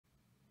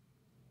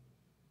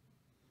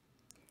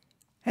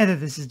Hey there,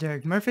 this is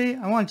Derek Murphy.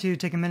 I want to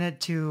take a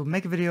minute to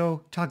make a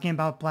video talking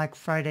about Black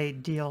Friday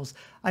deals.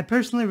 I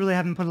personally really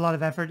haven't put a lot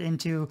of effort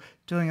into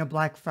doing a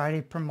Black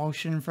Friday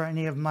promotion for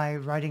any of my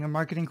writing or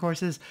marketing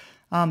courses,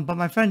 but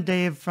my friend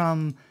Dave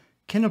from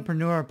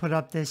Kindlepreneur put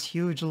up this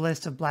huge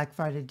list of Black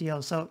Friday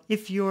deals. So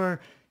if you're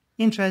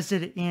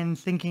interested in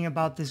thinking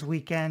about this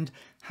weekend,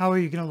 how are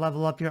you going to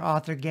level up your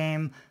author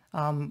game?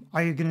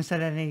 Are you going to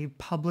set any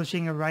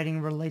publishing or writing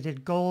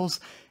related goals?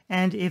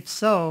 And if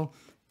so,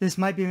 this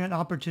might be an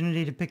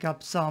opportunity to pick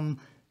up some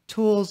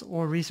tools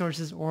or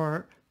resources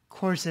or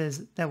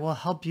courses that will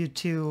help you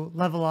to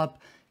level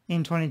up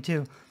in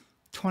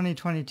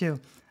 2022.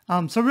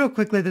 So real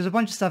quickly, there's a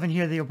bunch of stuff in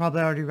here that you'll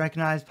probably already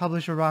recognize: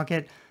 Publisher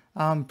Rocket,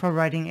 Pro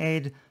Writing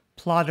Aid,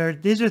 Plotter.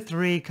 These are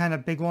three kind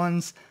of big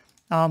ones.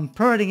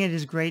 Pro Writing Aid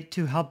is great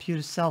to help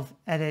you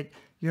self-edit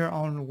your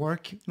own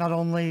work, not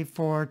only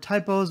for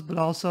typos, but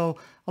also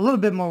a little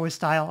bit more with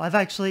style. I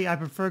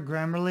prefer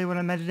Grammarly when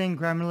I'm editing.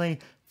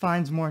 Grammarly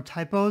finds more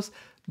typos,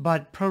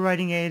 but Pro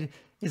Writing Aid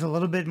is a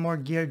little bit more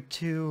geared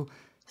to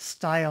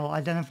style,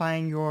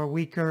 identifying your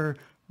weaker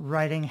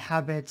writing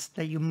habits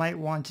that you might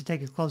want to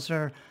take a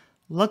closer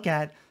look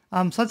at.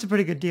 So that's a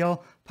pretty good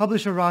deal.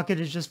 Publisher Rocket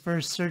is just for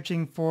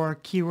searching for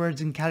keywords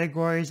and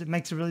categories. It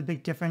makes a really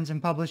big difference in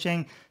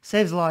publishing,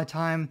 saves a lot of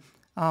time,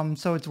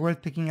 so it's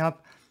worth picking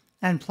up.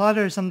 And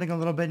Plotter is something a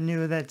little bit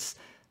new that's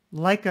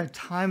like a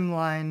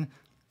timeline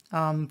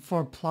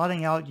for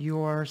plotting out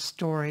your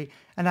story.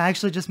 And I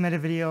actually just made a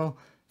video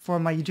for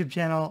my YouTube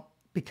channel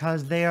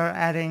because they are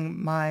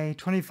adding my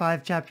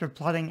 25 chapter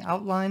plotting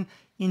outline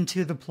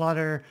into the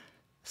Plotter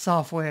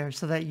software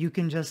so that you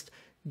can just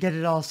get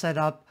it all set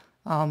up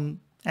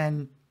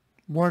and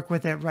work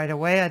with it right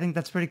away. I think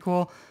that's pretty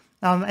cool.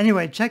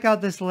 Anyway, check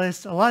out this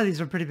list. A lot of these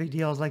are pretty big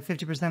deals, like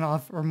 50%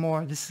 off or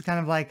more. This is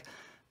kind of like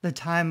the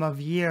time of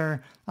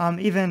year.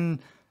 Even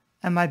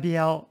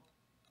MIBL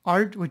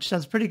Art, which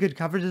does pretty good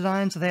cover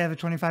design, so they have a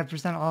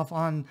 25% off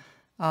on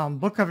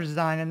book cover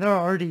design, and they're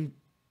already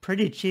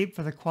pretty cheap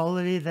for the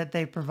quality that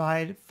they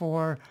provide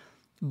for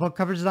book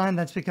cover design.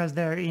 That's because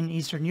they're in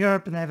Eastern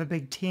Europe and they have a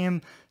big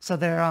team, so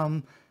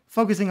they're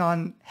focusing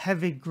on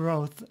heavy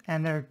growth,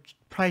 and their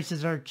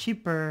prices are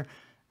cheaper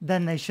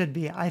than they should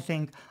be, I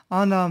think.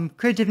 On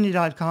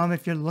creativity.com,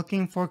 if you're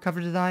looking for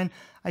cover design,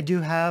 I do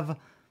have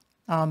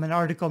an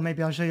article,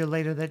 maybe I'll show you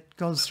later, that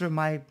goes through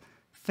my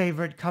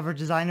favorite cover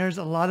designers.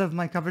 A lot of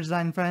my cover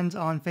design friends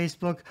on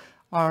Facebook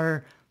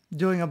are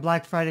doing a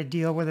Black Friday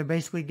deal where they're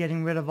basically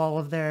getting rid of all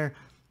of their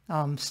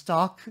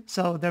stock.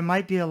 So there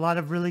might be a lot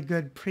of really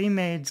good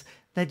pre-mades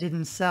that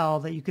didn't sell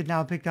that you could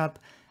now pick up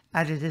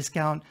at a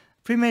discount.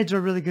 Pre-mades are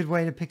a really good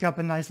way to pick up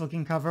a nice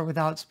looking cover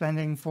without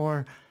spending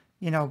for,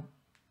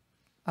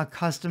 a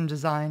custom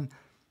design.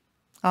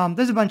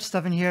 There's a bunch of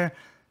stuff in here.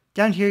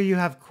 Down here you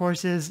have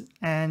courses,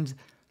 and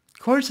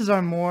courses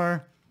are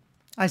more,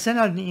 I sent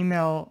out an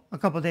email a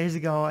couple days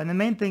ago, and the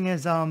main thing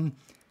is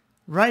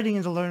writing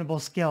is a learnable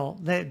skill.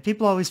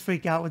 People always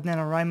freak out with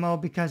NaNoWriMo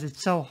because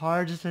it's so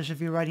hard, especially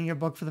if you're writing your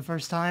book for the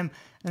first time.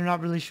 And they're not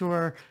really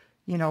sure,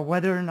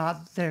 whether or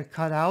not they're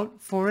cut out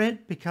for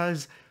it,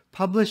 because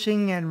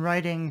publishing and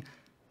writing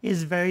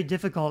is very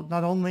difficult.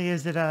 Not only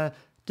is it a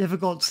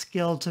difficult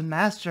skill to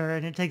master,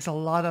 and it takes a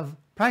lot of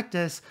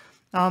practice,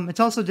 it's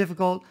also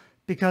difficult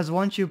because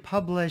once you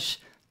publish,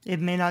 it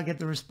may not get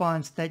the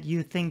response that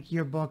you think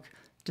your book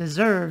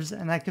deserves,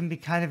 and that can be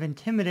kind of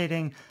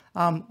intimidating.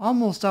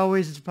 Almost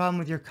always it's a problem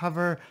with your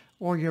cover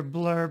or your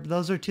blurb.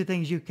 Those are two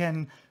things you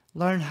can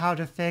learn how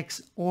to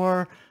fix,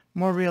 or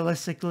more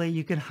realistically,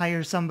 you can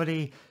hire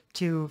somebody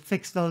to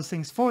fix those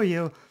things for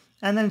you.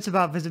 And then it's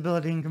about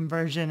visibility and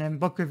conversion and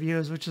book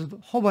reviews, which is a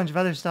whole bunch of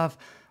other stuff,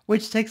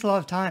 which takes a lot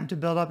of time to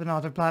build up an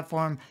author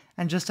platform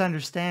and just to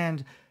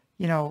understand,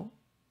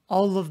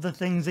 all of the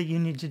things that you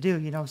need to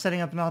do,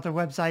 setting up an author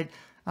website,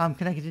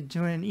 connected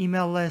to an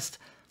email list.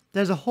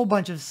 There's a whole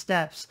bunch of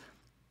steps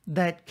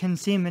that can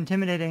seem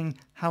intimidating.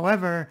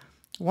 However,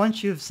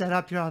 once you've set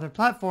up your author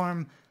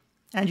platform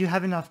and you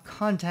have enough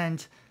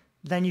content,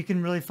 then you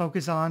can really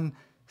focus on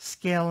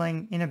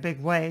scaling in a big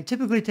way. It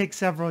typically takes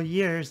several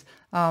years,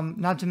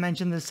 not to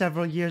mention the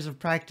several years of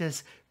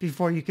practice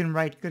before you can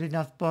write good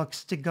enough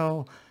books to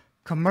go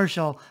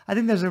commercial. I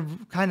think there's a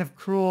kind of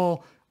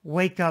cruel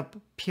wake-up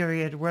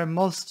period where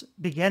most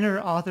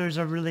beginner authors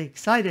are really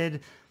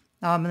excited,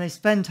 and they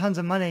spend tons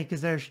of money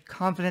because they're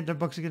confident their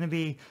books are going to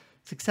be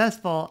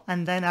successful.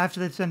 And then after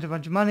they've spent a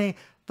bunch of money,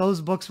 those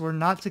books were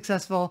not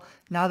successful.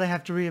 Now they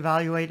have to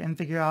reevaluate and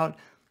figure out,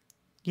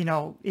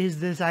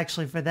 is this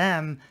actually for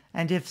them?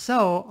 And if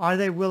so, are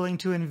they willing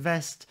to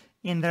invest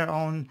in their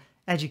own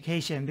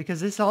education?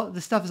 Because this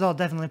stuff is all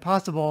definitely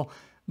possible,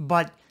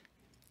 but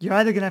you're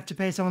either going to have to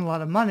pay someone a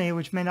lot of money,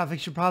 which may not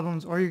fix your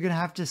problems, or you're going to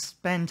have to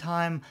spend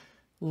time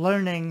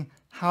learning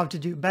how to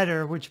do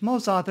better, which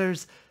most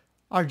authors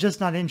are just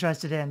not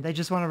interested in. They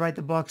just want to write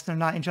the books. They're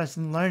not interested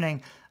in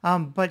learning.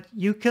 But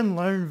you can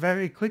learn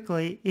very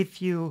quickly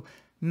if you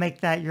make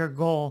that your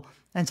goal.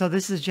 And so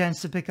this is a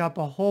chance to pick up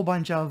a whole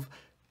bunch of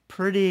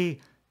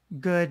pretty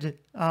good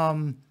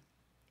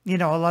a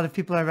lot of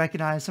people I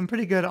recognize, some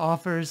pretty good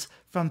offers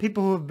from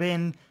people who have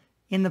been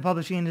in the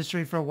publishing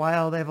industry for a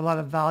while. They have a lot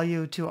of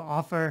value to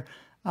offer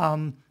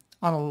on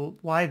a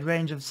wide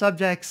range of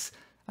subjects.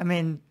 I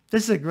mean,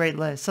 this is a great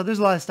list. So there's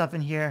a lot of stuff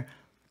in here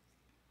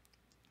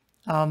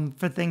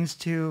for things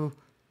to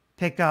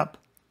pick up.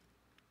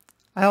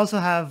 I also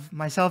have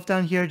myself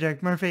down here,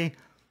 Derek Murphy,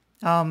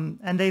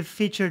 and they've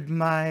featured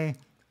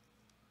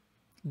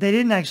they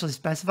didn't actually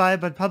specify,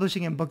 but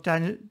publishing and book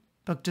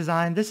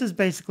design. This is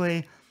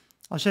basically,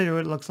 I'll show you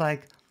what it looks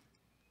like.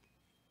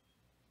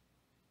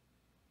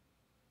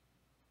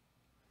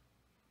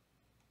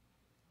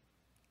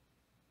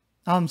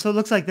 So it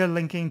looks like they're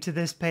linking to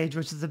this page,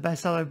 which is the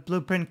bestseller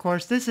blueprint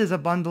course. This is a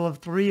bundle of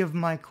 3 of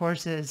my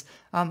courses.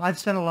 I've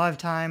spent a lot of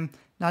time,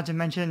 not to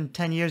mention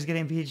 10 years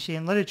getting a PhD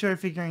in literature,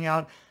 figuring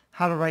out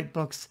how to write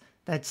books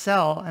that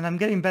sell. And I'm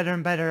getting better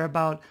and better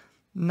about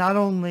not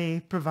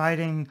only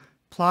providing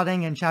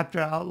plotting and chapter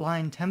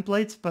outline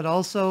templates, but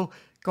also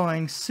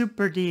going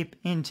super deep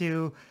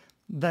into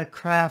the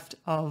craft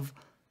of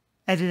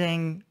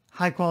editing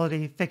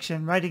high-quality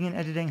fiction, writing and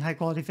editing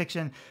high-quality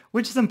fiction,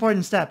 which is an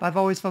important step. I've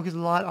always focused a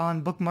lot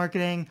on book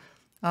marketing,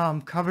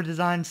 cover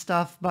design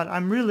stuff, but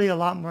I'm really a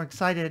lot more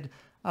excited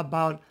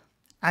about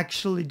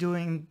actually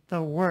doing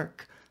the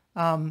work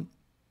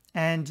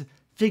and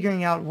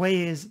figuring out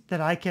ways that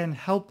I can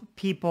help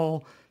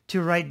people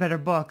to write better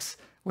books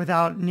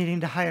without needing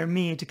to hire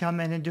me to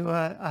come in and do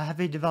a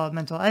heavy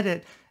developmental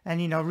edit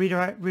and,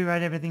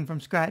 rewrite everything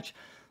from scratch.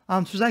 So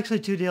there's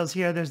actually 2 deals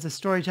here. There's the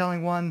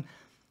storytelling one.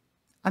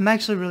 I'm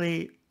actually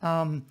really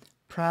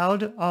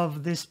proud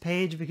of this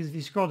page because if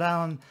you scroll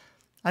down,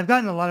 I've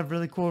gotten a lot of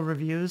really cool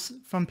reviews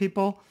from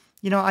people.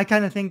 I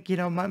kind of think,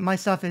 my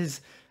stuff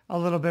is a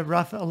little bit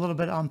rough, a little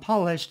bit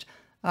unpolished,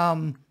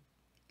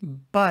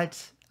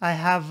 but I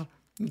have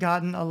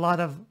gotten a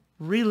lot of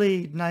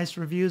really nice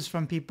reviews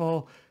from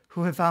people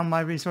who have found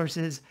my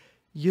resources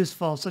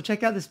useful. So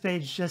check out this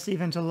page just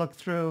even to look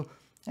through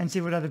and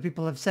see what other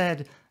people have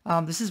said.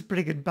 This is a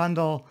pretty good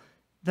bundle.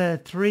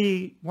 The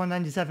 3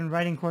 $197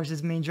 writing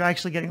courses means you're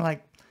actually getting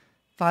like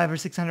 $500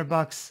 or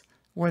 $600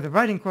 worth of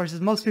writing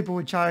courses. Most people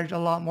would charge a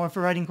lot more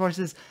for writing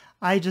courses.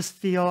 I just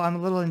feel I'm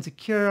a little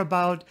insecure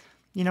about,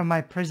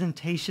 my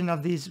presentation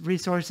of these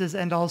resources.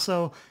 And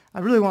also I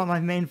really want my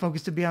main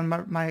focus to be on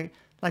my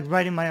like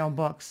writing my own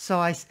books. So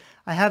I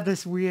have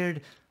this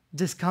weird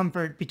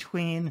discomfort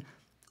between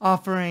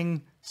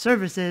offering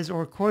services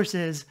or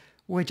courses,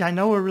 which I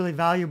know are really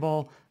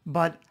valuable,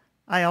 but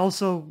I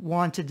also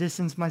want to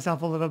distance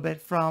myself a little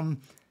bit from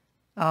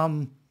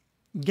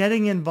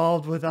getting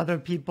involved with other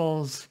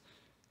people's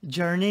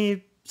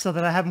journey so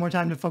that I have more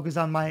time to focus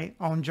on my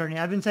own journey.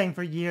 I've been saying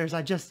for years,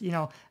 I just,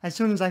 as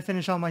soon as I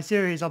finish all my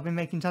series, I'll be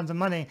making tons of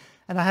money.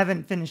 And I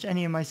haven't finished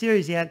any of my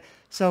series yet.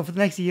 So for the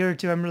next year or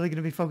 2, I'm really going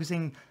to be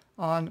focusing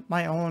on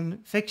my own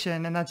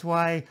fiction. And that's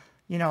why,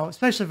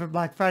 especially for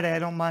Black Friday, I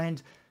don't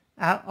mind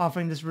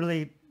offering this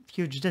really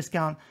huge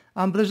discount.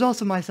 But there's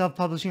also my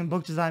self-publishing and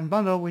book design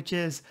bundle, which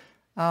is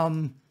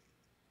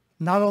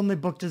not only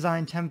book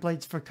design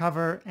templates for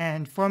cover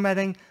and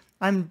formatting.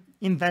 I'm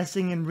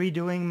investing in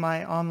redoing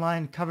my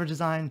online cover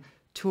design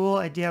tool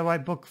at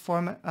DIY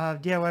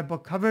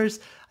Book Covers.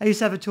 I used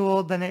to have a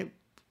tool, then it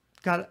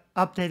got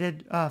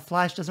updated.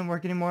 Flash doesn't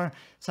work anymore,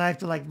 so I have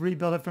to like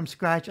rebuild it from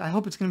scratch. I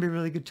hope it's going to be a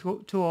really good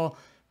tool.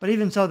 But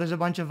even so, there's a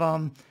bunch of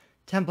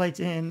templates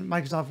in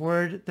Microsoft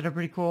Word that are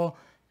pretty cool.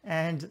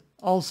 And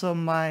also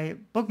my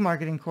book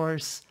marketing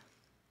course.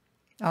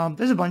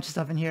 There's a bunch of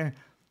stuff in here.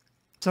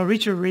 So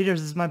Reach Your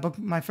Readers is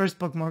my first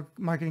book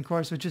marketing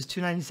course, which is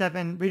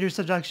 $297. Reader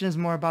Seduction is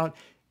more about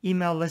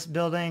email list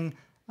building,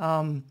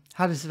 how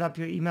to set up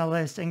your email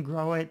list and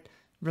grow it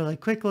really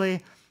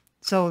quickly.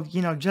 So,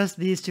 just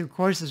these 2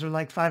 courses are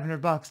like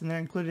 $500 and they're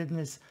included in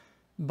this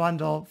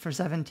bundle for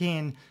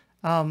 $17.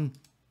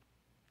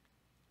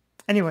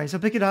 Anyway, so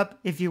pick it up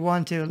if you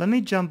want to. Let me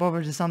jump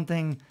over to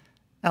something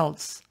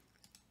else.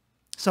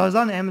 So I was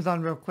on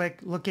Amazon real quick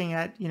looking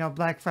at,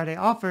 Black Friday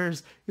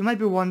offers. You might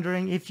be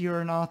wondering, if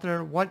you're an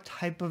author, what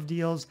type of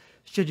deals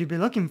should you be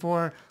looking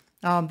for?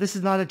 This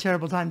is not a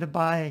terrible time to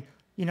buy,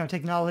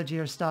 technology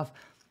or stuff.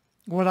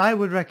 What I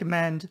would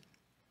recommend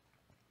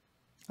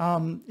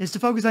is to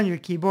focus on your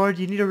keyboard.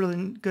 You need a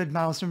really good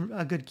mouse and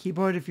a good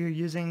keyboard if you're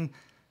using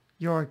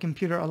your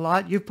computer a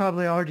lot. You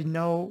probably already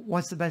know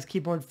what's the best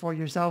keyboard for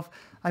yourself.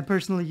 I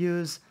personally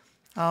use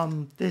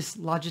this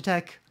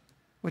Logitech,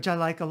 which I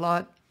like a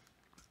lot.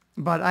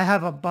 But I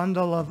have a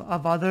bundle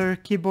of other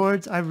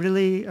keyboards. I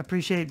really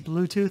appreciate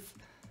Bluetooth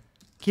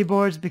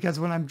keyboards because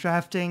when I'm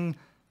drafting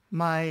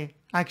my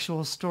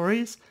actual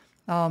stories,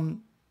 I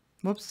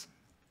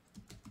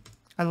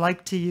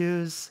like to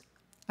use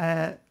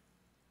an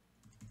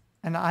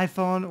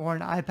iPhone or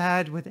an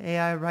iPad with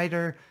AI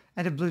Writer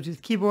and a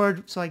Bluetooth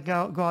keyboard. So I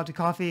go out to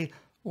coffee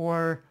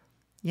or,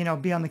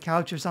 be on the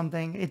couch or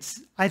something. It's,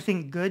 I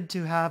think, good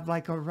to have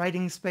like a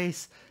writing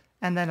space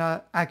and then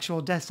a actual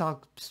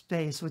desktop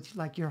space with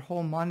like your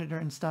whole monitor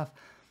and stuff.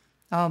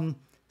 So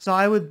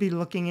I would be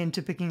looking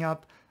into picking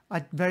up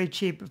a very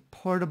cheap,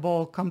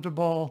 portable,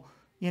 comfortable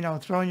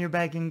throw in your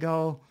bag and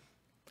go.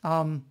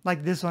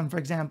 Like this one, for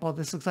example,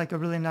 this looks like a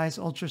really nice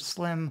ultra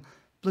slim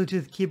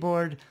Bluetooth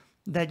keyboard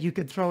that you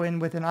could throw in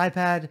with an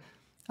iPad.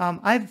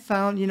 I've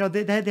found,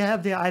 they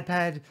have the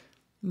iPad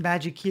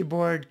Magic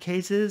Keyboard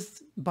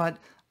cases, but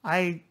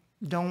I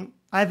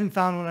haven't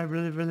found one I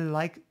really, really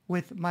like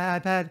with my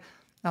iPad.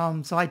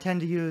 So I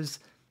tend to use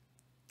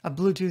a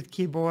Bluetooth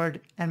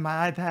keyboard and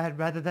my iPad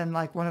rather than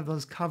like one of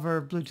those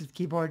cover Bluetooth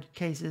keyboard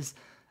cases.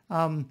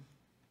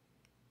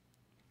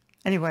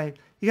 Anyway,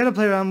 you got to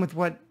play around with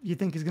what you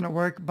think is going to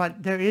work,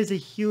 but there is a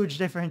huge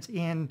difference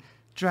in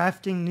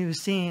drafting new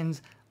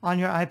scenes on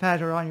your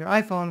iPad or on your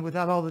iPhone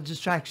without all the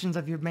distractions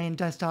of your main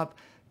desktop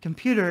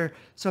computer.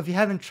 So if you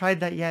haven't tried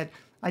that yet,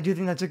 I do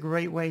think that's a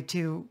great way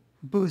to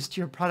boost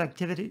your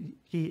productivity.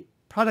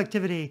 For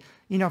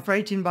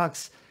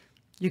 $18,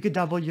 you could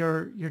double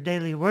your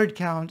daily word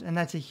count, and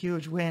that's a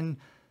huge win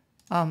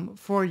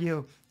for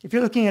you. If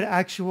you're looking at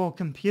actual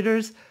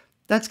computers,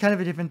 that's kind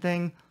of a different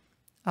thing.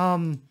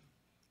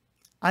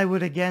 I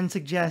would again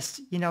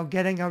suggest,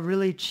 getting a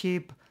really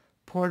cheap,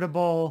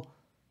 portable,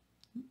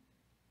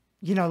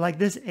 like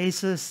this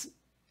Asus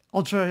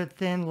ultra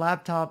thin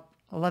laptop,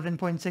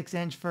 11.6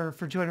 inch for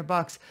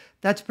 $200.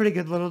 That's a pretty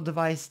good little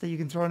device that you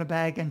can throw in a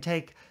bag and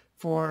take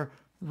for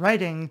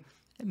writing.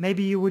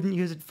 Maybe you wouldn't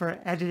use it for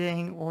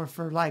editing or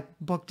for like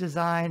book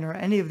design or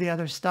any of the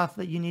other stuff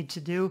that you need to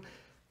do.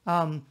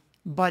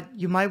 But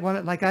you might want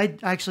to, like, I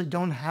actually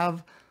don't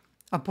have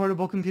a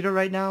portable computer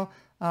right now,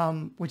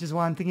 which is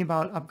why I'm thinking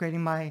about upgrading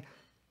my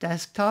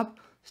desktop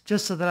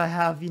just so that I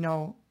have,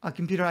 a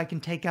computer I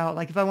can take out.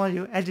 Like if I want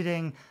to do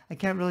editing, I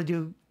can't really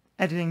do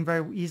editing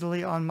very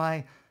easily on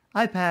my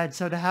iPad.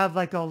 So to have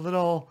like a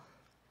little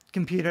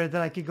computer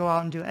that I could go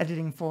out and do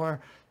editing for,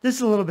 this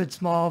is a little bit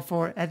small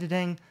for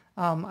editing.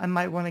 I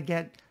might want to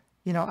get,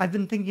 I've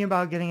been thinking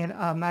about getting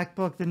a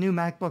MacBook, the new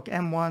MacBook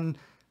M1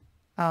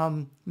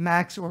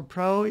 Max or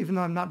Pro, even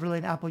though I'm not really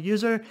an Apple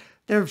user.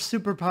 They're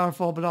super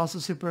powerful, but also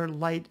super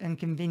light and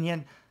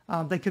convenient.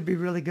 They could be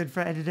really good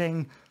for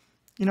editing.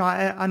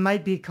 I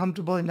might be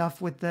comfortable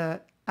enough with the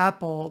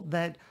Apple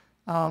that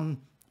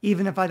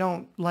even if I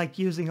don't like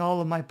using all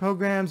of my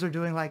programs or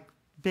doing like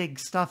big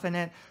stuff in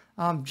it,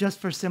 just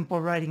for simple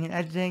writing and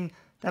editing,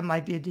 that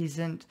might be a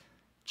decent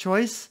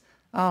choice.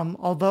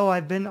 Although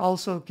I've been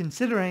also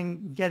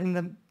considering getting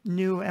the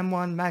new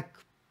M1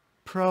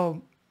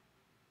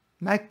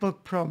 MacBook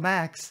Pro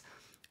Max,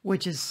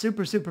 which is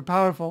super, super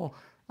powerful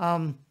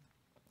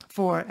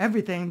for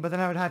everything, but then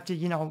I would have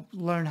to,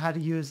 learn how to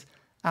use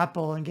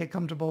Apple and get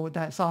comfortable with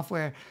that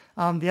software.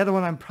 The other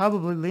one I'm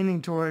probably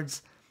leaning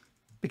towards,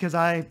 because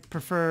I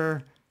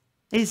prefer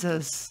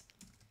Asus,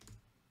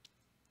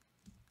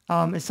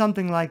 is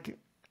something like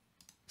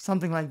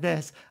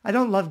this. I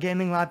don't love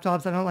gaming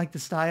laptops. I don't like the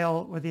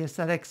style or the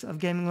aesthetics of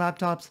gaming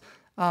laptops,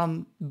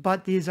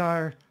 but these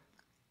are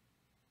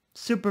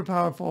super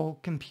powerful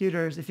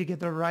computers if you get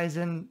the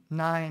Ryzen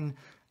 9.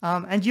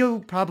 And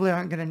you probably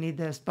aren't going to need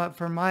this, but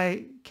for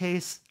my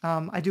case,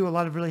 I do a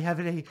lot of really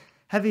heavy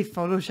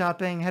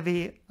photoshopping,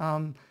 heavy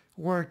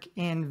work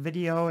in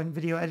video and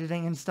video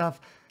editing and stuff.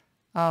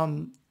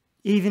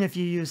 Even if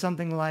you use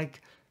something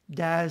like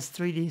DAZ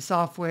 3D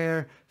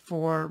software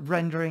for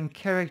rendering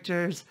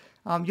characters,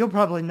 you'll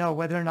probably know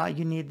whether or not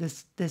you need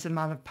this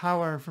amount of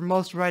power. For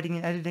most writing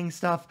and editing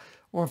stuff,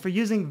 or for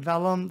using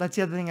Vellum, that's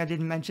the other thing I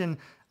didn't mention.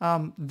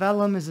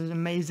 Vellum is an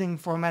amazing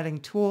formatting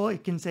tool.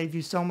 It can save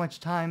you so much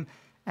time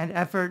and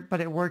effort,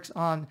 but it works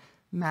on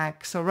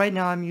Mac. So right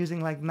now I'm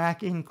using like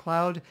Mac in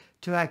Cloud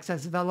to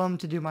access Vellum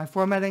to do my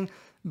formatting,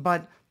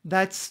 but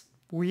that's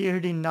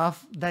weird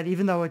enough that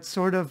even though it's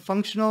sort of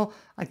functional,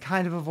 I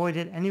kind of avoid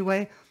it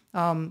anyway.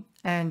 And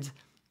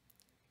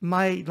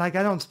I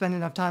don't spend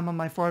enough time on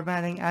my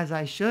formatting as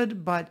I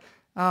should, but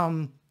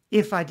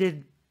if I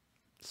did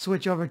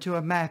switch over to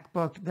a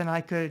MacBook, then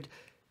I could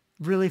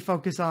really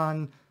focus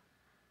on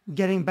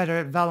getting better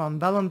at Vellum.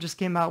 Vellum just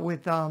came out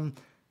with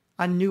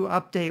a new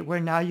update where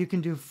now you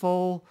can do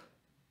full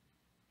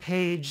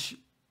page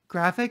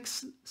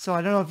graphics. So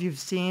I don't know if you've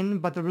seen,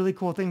 but the really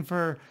cool thing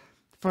for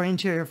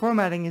interior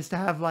formatting is to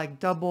have like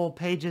double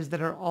pages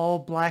that are all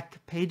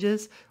black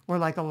pages, or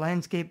like a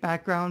landscape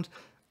background,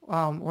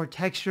 or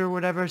texture or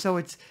whatever. So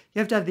you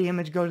have to have the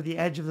image go to the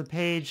edge of the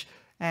page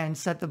and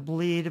set the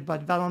bleed,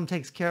 but Vellum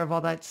takes care of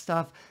all that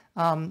stuff.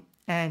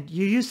 And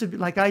you used to be,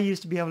 like I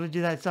used to be able to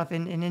do that stuff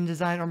in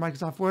InDesign or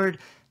Microsoft Word.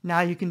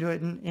 Now you can do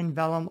it in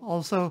Vellum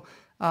also,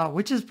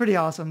 which is pretty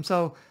awesome.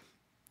 So,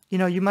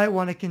 you might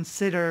want to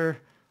consider,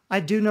 I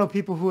do know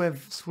people who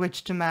have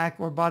switched to Mac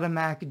or bought a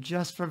Mac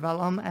just for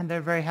Vellum, and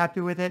they're very happy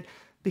with it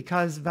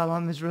because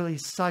Vellum is really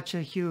such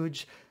a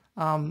huge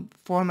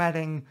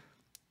formatting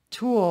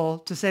tool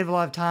to save a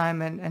lot of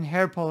time and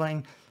hair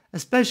pulling,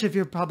 especially if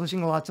you're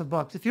publishing lots of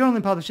books. If you're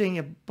only publishing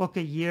a book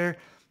a year,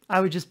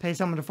 I would just pay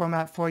someone to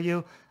format for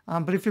you.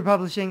 But if you're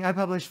publishing, I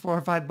publish 4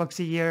 or 5 books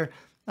a year,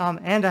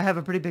 and I have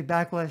a pretty big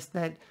backlist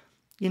that,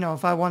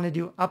 if I want to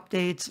do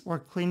updates or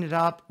clean it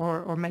up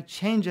or make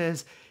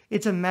changes,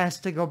 it's a mess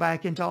to go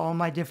back into all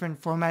my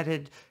different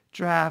formatted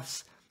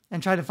drafts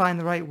and try to find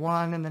the right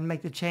one and then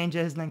make the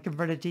changes and then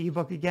convert it to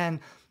ebook again.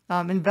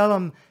 In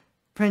Vellum,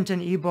 print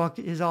and ebook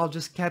is all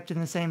just kept in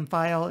the same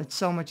file. It's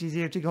so much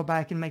easier to go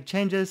back and make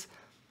changes.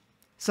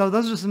 So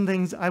those are some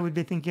things I would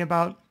be thinking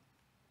about.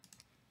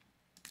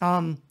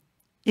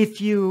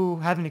 If you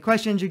have any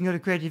questions, you can go to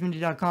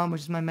creativity.com,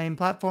 which is my main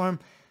platform.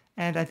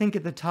 And I think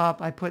at the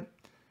top, I put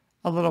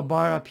a little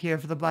bar up here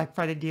for the Black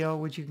Friday deal,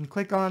 which you can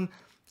click on,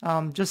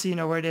 just so you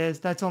know where it is.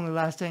 That's only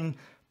lasting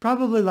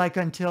probably like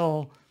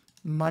until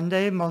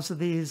Monday. Most of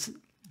these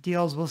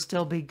deals will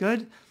still be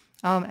good.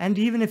 And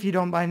even if you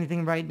don't buy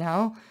anything right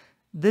now,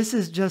 this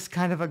is just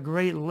kind of a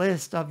great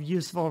list of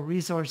useful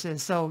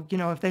resources. So, you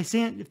know, if they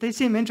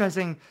seem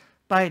interesting,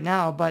 buy it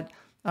now. But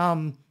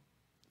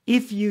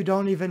if you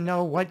don't even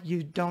know what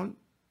you don't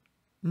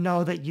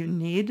know that you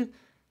need,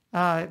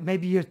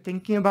 maybe you're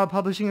thinking about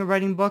publishing or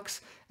writing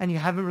books and you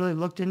haven't really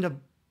looked into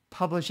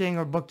publishing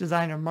or book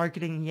design or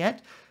marketing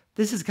yet,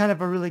 this is kind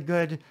of a really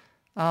good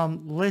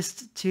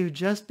list to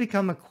just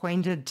become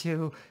acquainted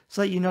to,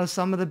 so that you know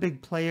some of the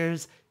big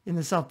players in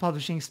the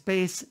self-publishing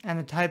space and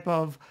the type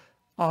of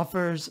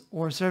offers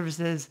or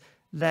services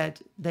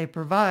that they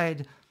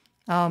provide,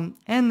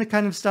 and the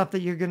kind of stuff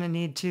that you're going to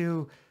need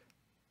to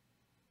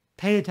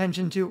pay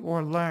attention to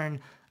or learn.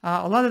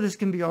 A lot of this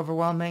can be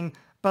overwhelming,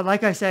 but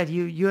like I said,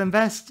 you've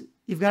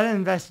got to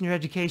invest in your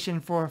education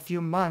for a few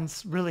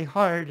months really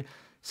hard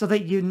so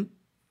that you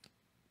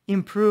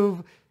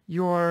improve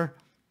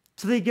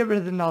so that you get rid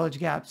of the knowledge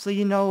gap. So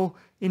you know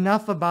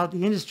enough about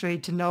the industry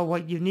to know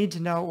what you need to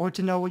know or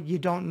to know what you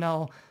don't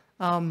know.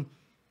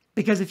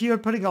 Because if you're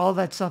putting all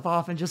that stuff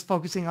off and just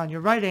focusing on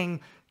your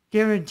writing,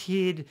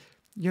 guaranteed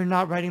you're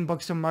not writing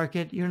books to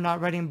market. You're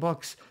not writing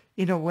books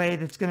in a way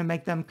that's going to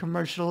make them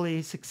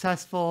commercially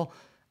successful,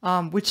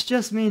 which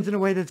just means in a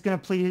way that's going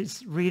to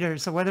please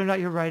readers. So whether or not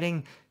you're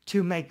writing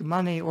to make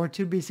money or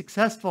to be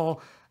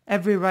successful,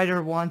 every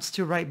writer wants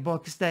to write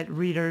books that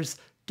readers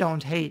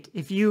don't hate.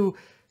 If you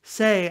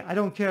say, I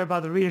don't care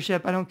about the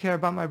readership, I don't care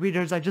about my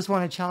readers, I just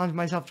want to challenge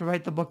myself to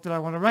write the book that I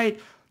want to write,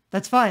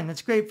 that's fine.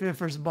 That's great for your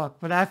first book.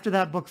 But after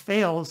that book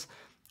fails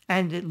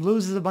and it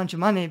loses a bunch of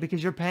money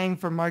because you're paying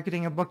for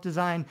marketing or book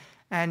design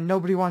and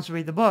nobody wants to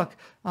read the book,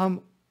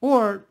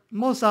 or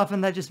most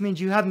often that just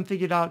means you haven't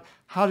figured out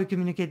how to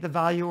communicate the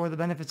value or the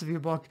benefits of your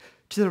book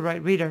to the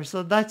right reader.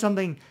 So that's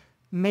something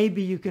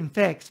maybe you can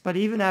fix. But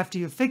even after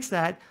you fix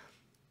that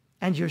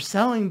and you're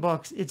selling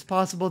books, it's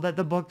possible that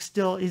the book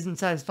still isn't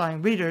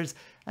satisfying readers.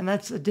 And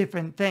that's a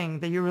different thing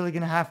that you're really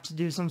going to have to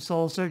do some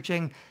soul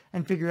searching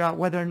and figure out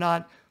whether or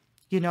not,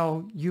 you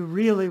know, you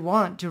really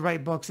want to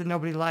write books that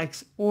nobody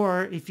likes,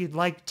 or if you'd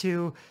like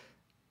to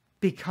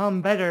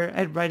become better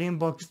at writing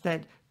books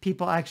that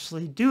people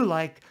actually do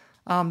like.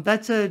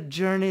 That's a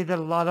journey that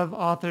a lot of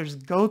authors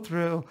go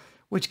through,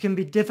 which can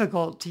be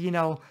difficult to, you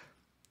know,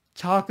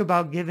 talk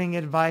about giving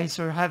advice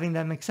or having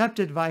them accept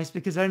advice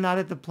because they're not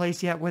at the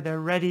place yet where they're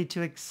ready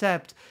to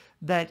accept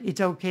that it's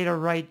okay to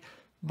write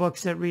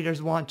books that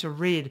readers want to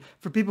read.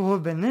 For people who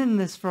have been in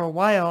this for a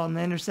while and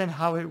they understand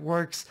how it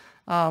works,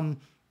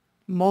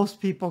 most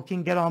people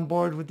can get on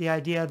board with the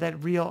idea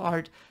that real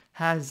art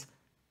has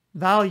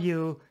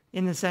value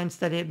in the sense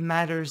that it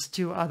matters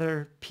to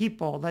other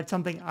people. That's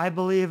something I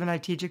believe, and I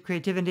teach at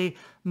Creativity.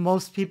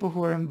 Most people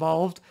who are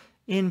involved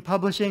in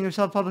publishing or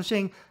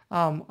self-publishing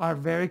are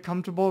very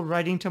comfortable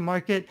writing to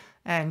market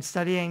and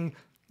studying,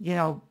 you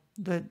know,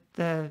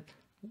 the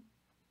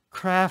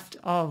craft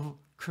of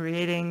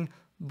creating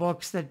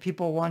books that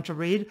people want to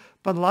read.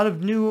 But a lot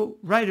of new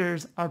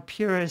writers are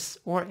purists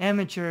or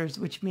amateurs,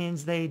 which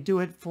means they do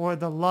it for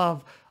the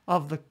love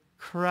of the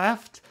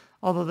craft.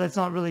 Although that's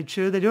not really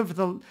true. They do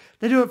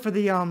it for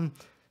the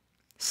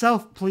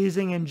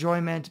self-pleasing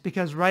enjoyment,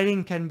 because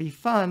writing can be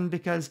fun,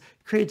 because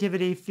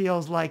creativity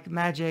feels like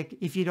magic.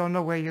 If you don't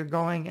know where you're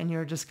going and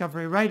you're a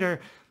discovery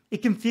writer, it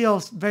can feel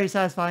very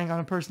satisfying on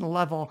a personal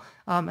level.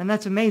 And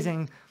that's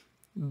amazing.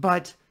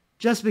 But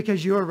just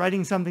because you're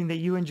writing something that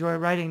you enjoy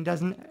writing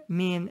doesn't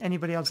mean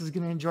anybody else is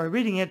going to enjoy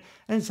reading it.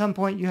 And at some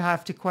point you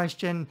have to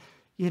question,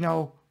 you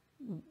know,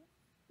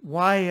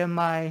 why am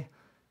I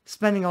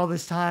spending all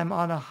this time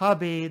on a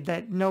hobby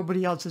that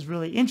nobody else is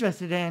really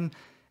interested in?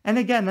 And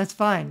again, that's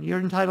fine. You're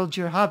entitled to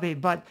your hobby.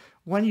 But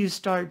when you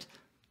start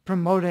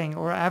promoting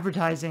or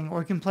advertising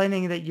or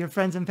complaining that your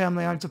friends and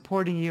family aren't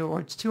supporting you,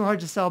 or it's too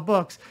hard to sell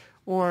books,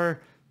 or,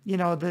 you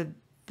know, the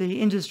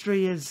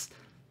industry is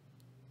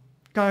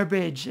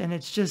garbage and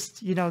it's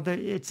just, you know,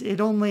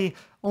 it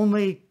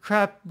only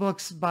crap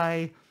books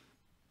by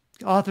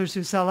authors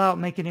who sell out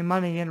make any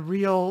money, and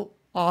real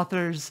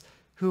authors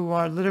who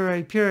are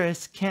literary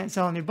purists can't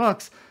sell any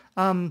books.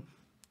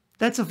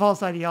 That's a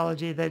false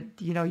ideology that,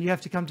 you know, you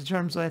have to come to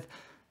terms with.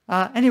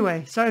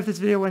 Anyway, sorry if this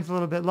video went a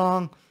little bit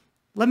long.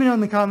 Let me know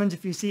in the comments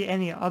if you see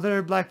any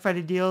other Black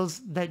Friday deals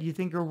that you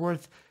think are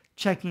worth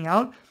checking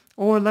out,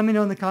 or let me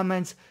know in the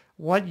comments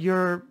what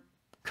you're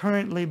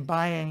currently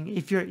buying,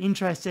 if you're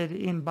interested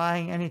in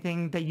buying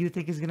anything that you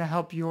think is going to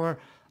help your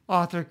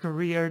author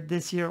career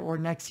this year or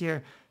next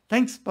year.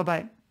 Thanks.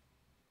 Bye-bye.